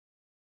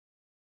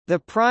The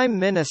Prime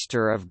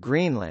Minister of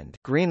Greenland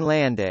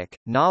Greenlandic,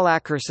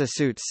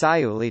 Nalakersasut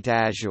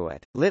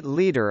Sayulitajuit, lit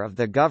leader of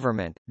the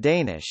government,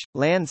 Danish,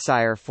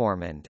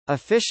 Landsstyreformand,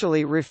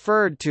 officially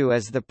referred to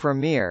as the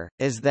Premier,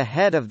 is the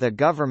head of the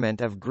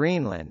government of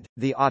Greenland,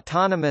 the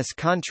autonomous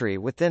country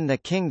within the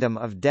Kingdom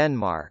of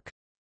Denmark.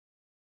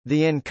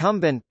 The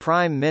incumbent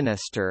Prime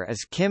Minister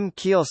is Kim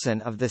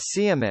Kielsen of the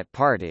Siumut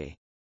Party.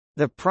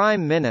 The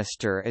Prime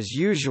Minister is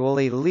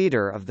usually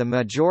leader of the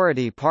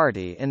majority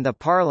party in the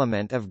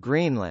Parliament of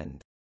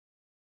Greenland.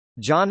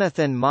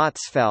 Jonathan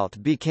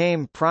Motzfeldt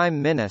became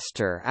Prime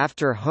Minister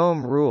after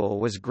Home Rule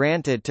was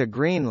granted to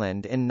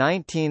Greenland in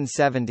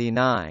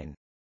 1979.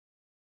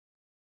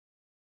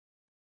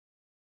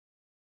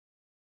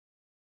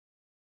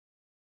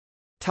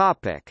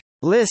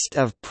 List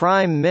of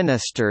Prime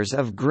Ministers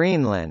of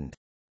Greenland.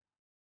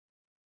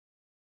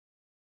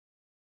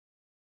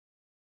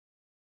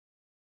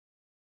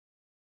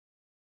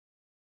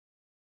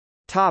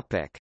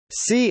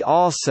 See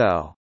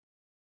also: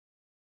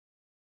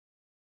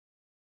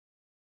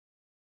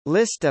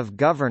 List of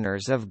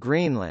governors of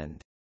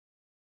Greenland.